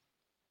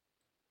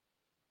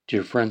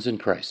Dear friends in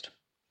Christ,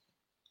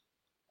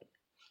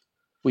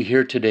 we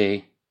hear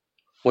today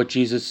what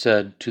Jesus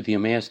said to the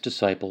Emmaus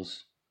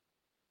disciples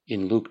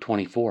in Luke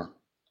 24.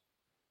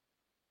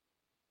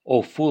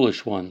 O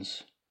foolish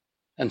ones,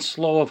 and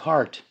slow of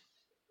heart,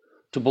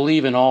 to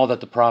believe in all that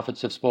the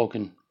prophets have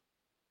spoken.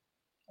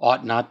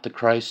 Ought not the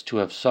Christ to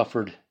have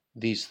suffered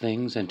these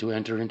things and to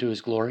enter into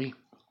his glory?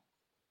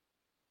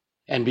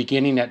 And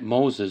beginning at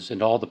Moses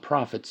and all the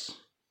prophets,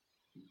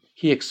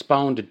 he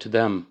expounded to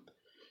them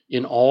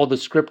in all the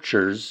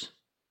scriptures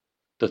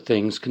the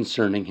things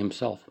concerning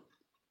himself.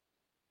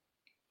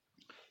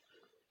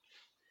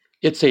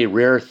 It's a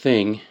rare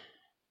thing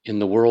in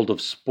the world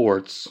of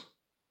sports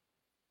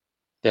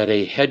that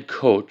a head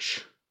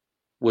coach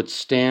would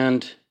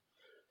stand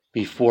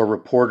before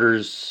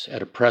reporters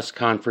at a press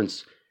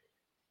conference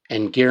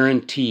and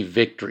guarantee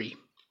victory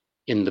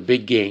in the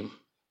big game.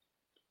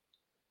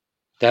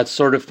 That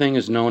sort of thing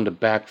is known to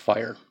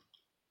backfire.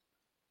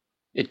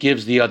 It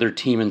gives the other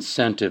team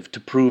incentive to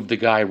prove the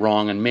guy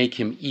wrong and make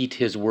him eat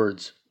his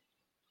words.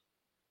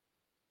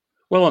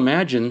 Well,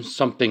 imagine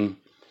something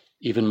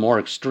even more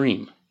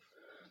extreme.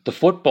 The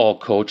football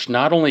coach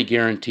not only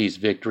guarantees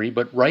victory,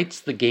 but writes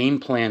the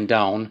game plan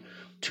down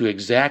to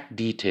exact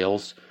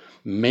details,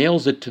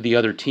 mails it to the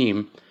other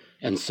team,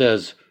 and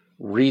says,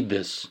 "Read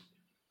this.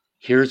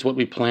 Here's what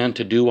we plan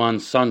to do on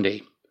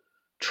Sunday.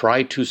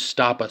 Try to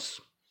stop us."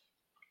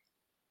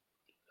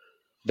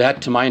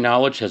 That, to my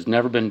knowledge, has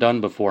never been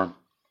done before.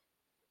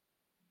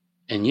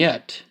 And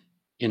yet,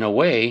 in a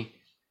way,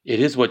 it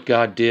is what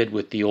God did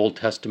with the Old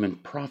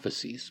Testament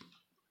prophecies.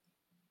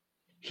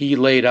 He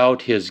laid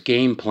out his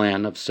game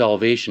plan of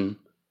salvation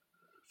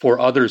for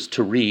others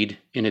to read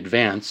in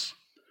advance,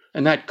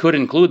 and that could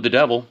include the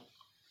devil.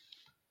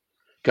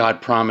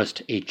 God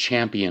promised a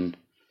champion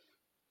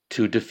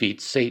to defeat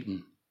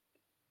Satan,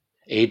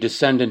 a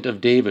descendant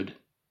of David,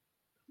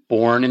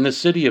 born in the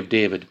city of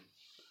David,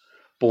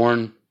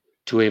 born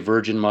to a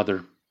virgin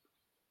mother.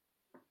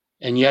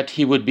 And yet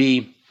he would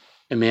be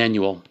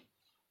Emmanuel,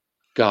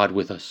 God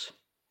with us.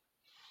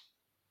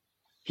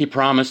 He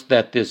promised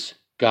that this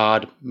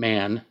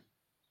God-man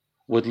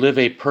would live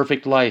a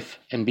perfect life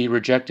and be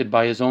rejected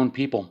by his own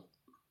people.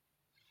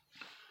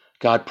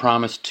 God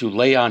promised to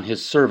lay on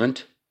his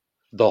servant,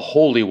 the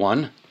Holy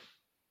One,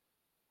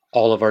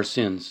 all of our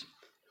sins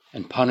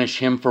and punish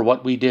him for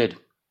what we did.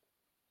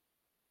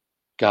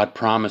 God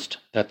promised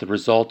that the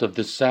result of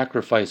this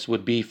sacrifice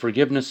would be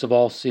forgiveness of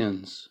all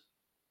sins,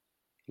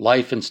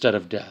 life instead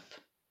of death,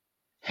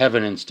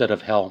 heaven instead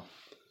of hell,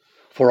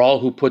 for all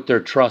who put their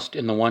trust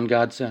in the one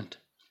God sent.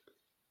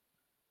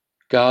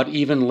 God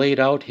even laid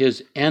out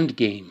his end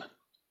game,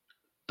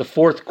 the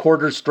fourth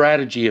quarter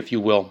strategy, if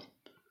you will.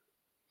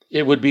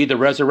 It would be the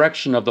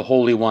resurrection of the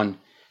Holy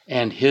One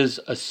and his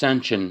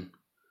ascension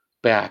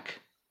back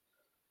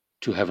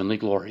to heavenly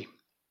glory.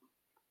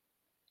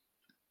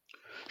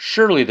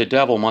 Surely the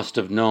devil must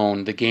have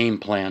known the game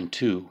plan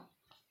too.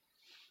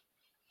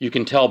 You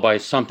can tell by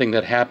something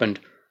that happened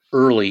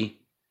early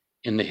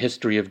in the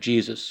history of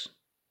Jesus.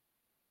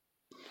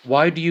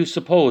 Why do you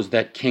suppose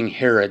that King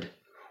Herod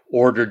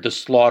ordered the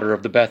slaughter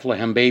of the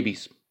Bethlehem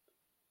babies?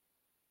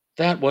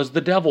 That was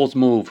the devil's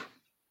move,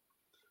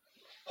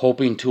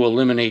 hoping to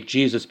eliminate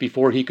Jesus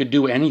before he could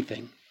do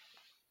anything.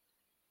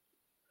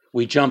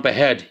 We jump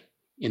ahead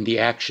in the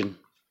action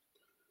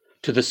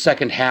to the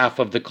second half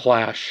of the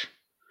clash.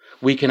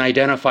 We can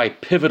identify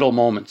pivotal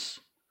moments.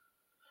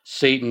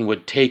 Satan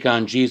would take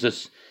on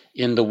Jesus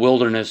in the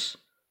wilderness,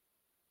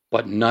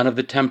 but none of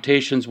the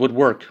temptations would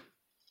work.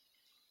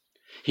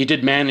 He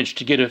did manage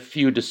to get a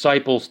few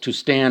disciples to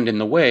stand in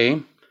the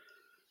way.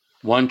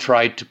 One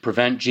tried to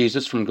prevent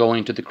Jesus from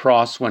going to the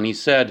cross when he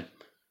said,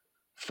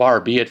 "Far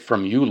be it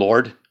from you,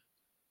 Lord."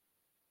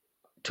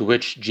 To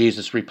which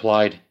Jesus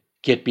replied,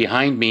 "Get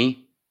behind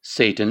me,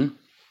 Satan."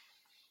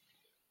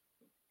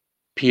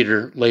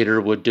 Peter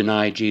later would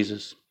deny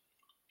Jesus,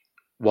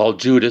 while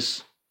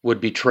Judas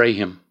would betray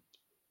him.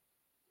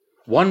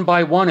 One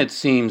by one, it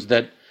seems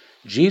that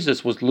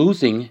Jesus was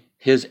losing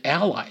his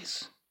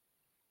allies.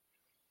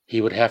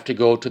 He would have to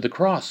go to the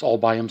cross all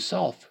by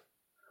himself,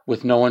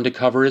 with no one to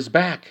cover his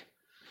back,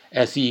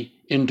 as he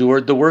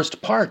endured the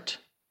worst part.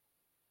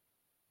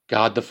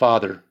 God the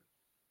Father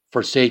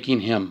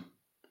forsaking him,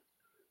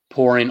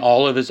 pouring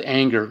all of his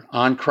anger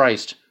on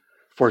Christ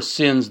for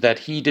sins that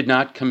he did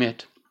not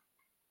commit.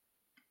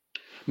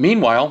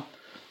 Meanwhile,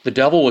 the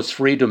devil was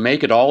free to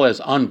make it all as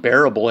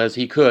unbearable as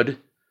he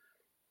could,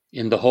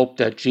 in the hope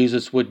that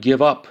Jesus would give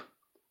up.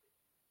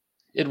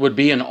 It would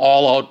be an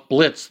all-out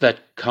blitz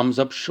that comes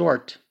up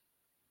short.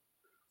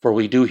 For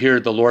we do hear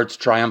the Lord's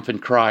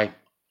triumphant cry,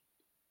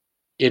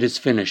 "It is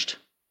finished.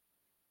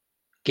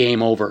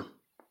 Game over."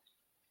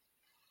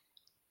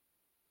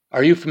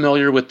 Are you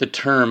familiar with the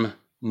term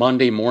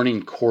Monday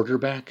morning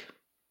quarterback?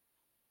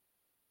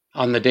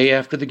 On the day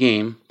after the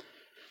game,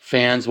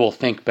 fans will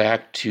think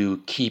back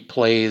to key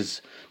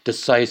plays,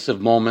 decisive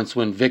moments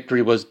when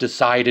victory was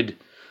decided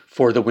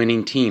for the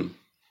winning team.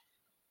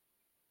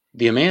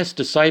 The Emmaus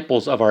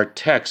disciples of our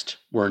text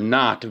were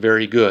not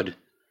very good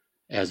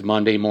as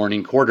Monday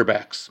morning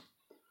quarterbacks.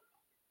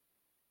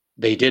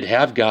 They did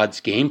have God's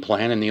game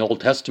plan in the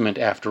Old Testament,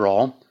 after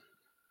all.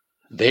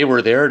 They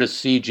were there to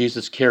see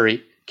Jesus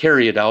carry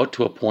it out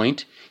to a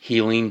point,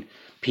 healing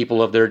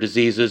people of their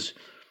diseases,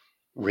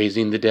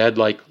 raising the dead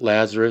like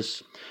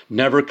Lazarus,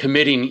 never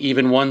committing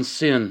even one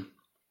sin.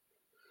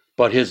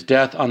 But his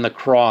death on the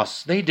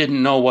cross, they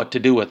didn't know what to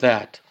do with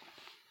that.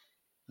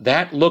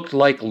 That looked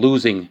like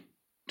losing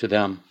to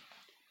them.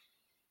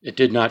 It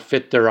did not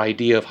fit their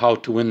idea of how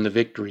to win the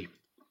victory.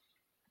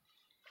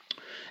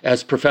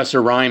 As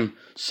Professor Rhyme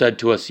said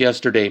to us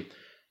yesterday,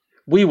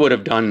 we would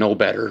have done no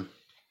better.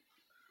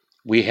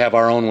 We have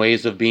our own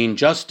ways of being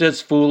just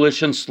as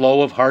foolish and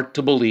slow of heart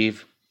to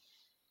believe.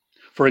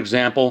 For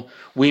example,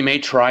 we may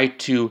try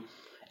to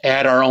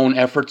add our own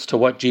efforts to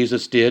what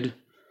Jesus did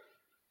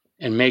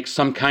and make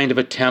some kind of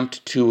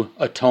attempt to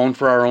atone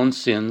for our own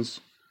sins.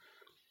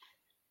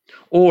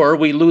 Or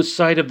we lose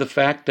sight of the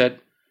fact that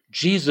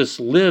Jesus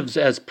lives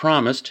as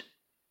promised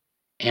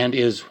and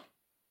is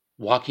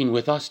walking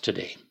with us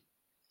today.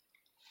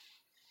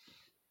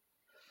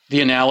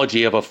 The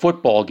analogy of a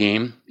football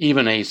game,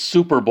 even a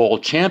Super Bowl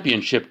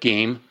championship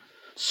game,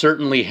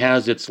 certainly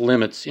has its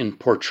limits in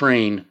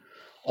portraying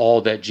all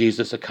that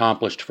Jesus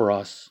accomplished for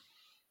us.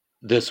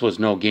 This was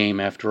no game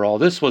after all.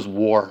 This was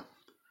war.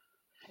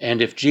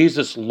 And if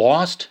Jesus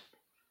lost,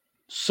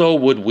 so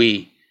would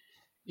we,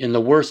 in the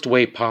worst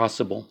way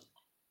possible.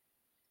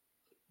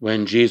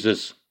 When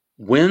Jesus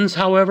wins,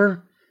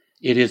 however,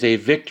 it is a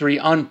victory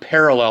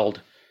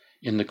unparalleled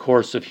in the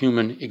course of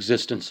human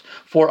existence.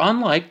 For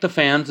unlike the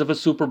fans of a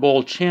Super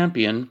Bowl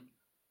champion,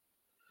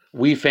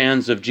 we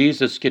fans of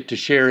Jesus get to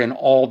share in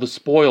all the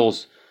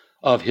spoils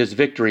of his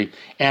victory,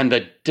 and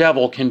the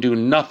devil can do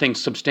nothing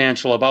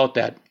substantial about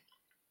that.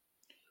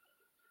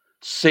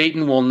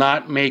 Satan will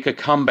not make a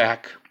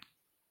comeback.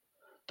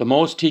 The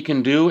most he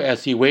can do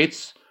as he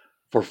waits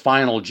for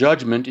final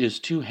judgment is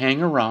to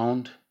hang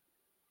around,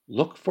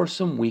 look for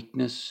some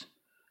weakness,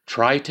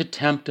 try to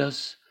tempt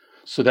us,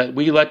 so that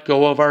we let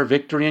go of our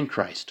victory in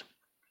Christ.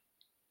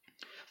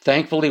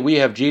 Thankfully, we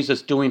have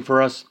Jesus doing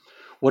for us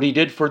what he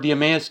did for the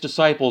Emmaus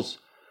disciples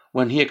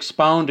when he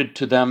expounded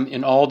to them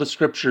in all the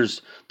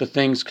scriptures the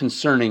things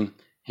concerning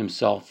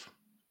himself.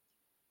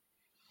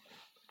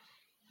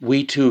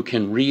 We too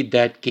can read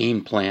that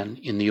game plan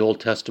in the Old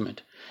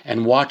Testament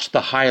and watch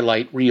the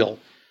highlight reel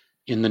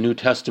in the New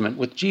Testament,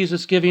 with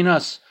Jesus giving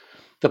us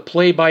the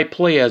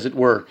play-by-play, as it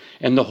were,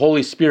 and the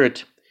Holy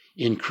Spirit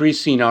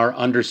increasing our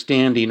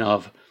understanding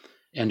of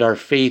and our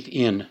faith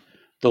in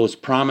those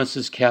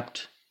promises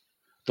kept,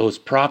 those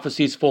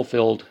prophecies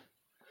fulfilled,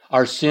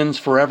 our sins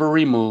forever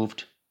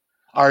removed,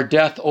 our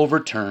death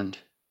overturned,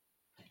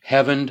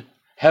 heaven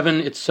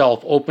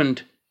itself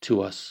opened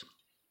to us.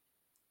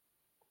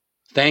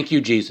 Thank you,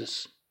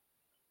 Jesus.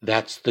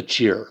 That's the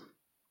cheer.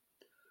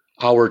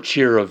 Our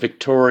cheer of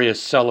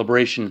victorious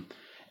celebration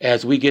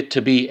as we get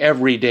to be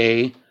every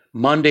day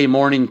Monday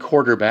morning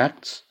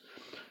quarterbacks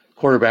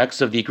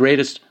of the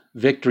greatest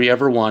victory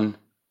ever won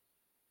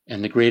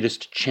and the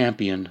greatest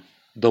champion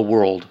the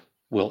world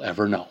will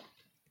ever know.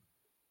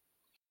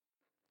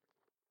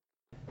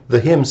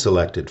 The hymn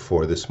selected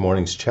for this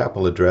morning's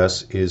chapel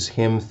address is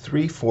hymn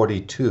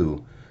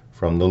 342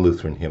 from the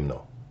Lutheran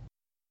Hymnal.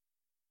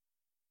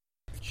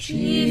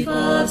 Chief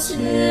of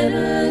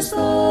sinners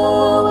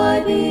though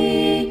I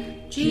be,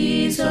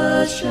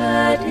 Jesus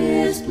shed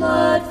his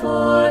blood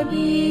for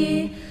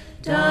me,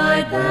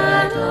 died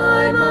that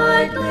I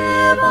might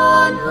live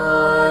on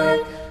high,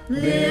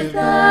 live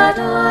that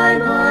I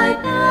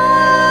might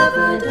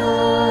never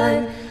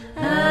die.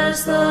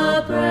 As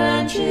the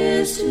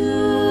branches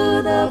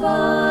to the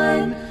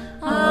vine,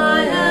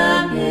 I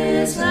am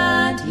his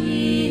and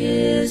he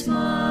is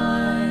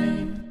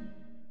mine.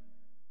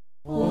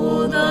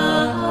 Oh, the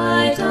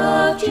height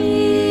of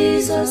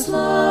Jesus'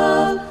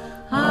 love,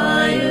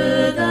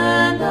 higher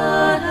than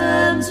the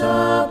heavens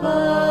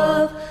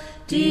above,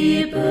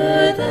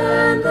 deeper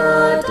than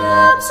the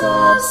depths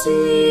of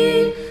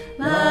sea,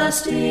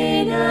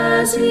 lasting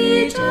as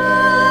eternity.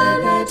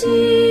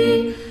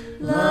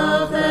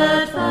 Love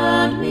that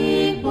found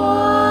me,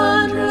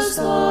 wondrous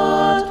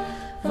thought,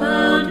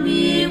 found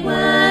me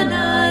when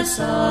I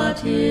sought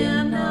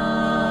him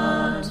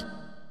not.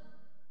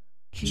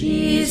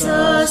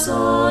 Jesus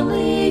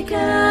only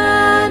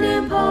can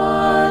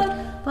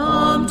impart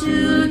balm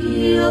to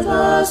heal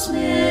the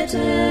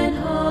smitten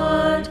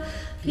heart,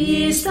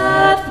 peace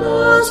that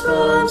flows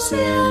from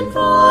sin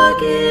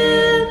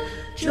forgive,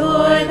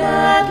 joy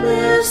that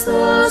lifts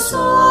the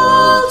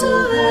soul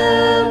to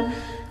heaven,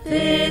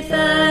 faith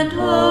and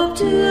hope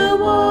to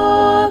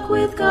walk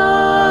with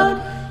God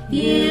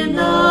in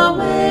the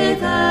way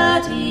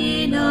that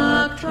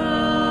Enoch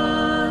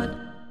trod.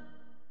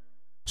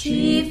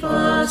 Chief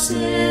of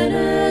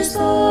sinners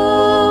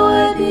though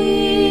I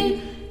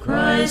be,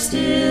 Christ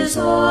is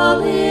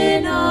all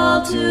in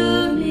all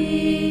to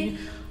me.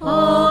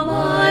 All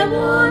my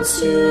wants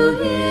to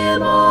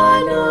him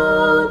are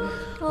known,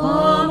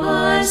 all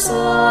my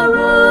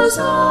sorrows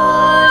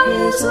are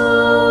his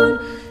own.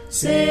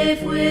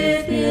 Safe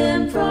with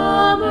him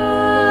from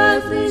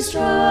earthly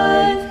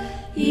strife,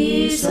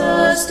 he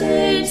sustains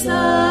sustains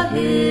the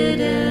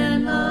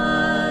hidden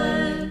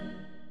life.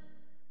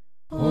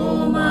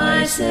 O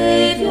my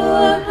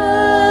Savior,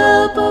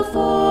 help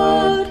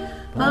afford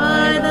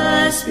by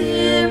thy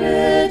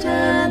Spirit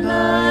and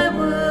thy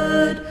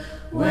word.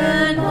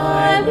 When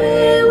my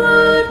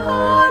wayward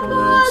heart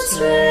would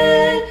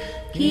stray,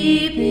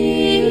 keep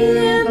me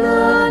in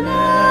the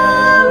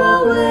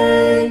narrow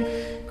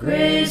way.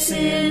 Grace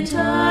in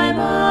time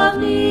of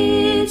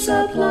need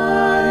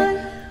supply,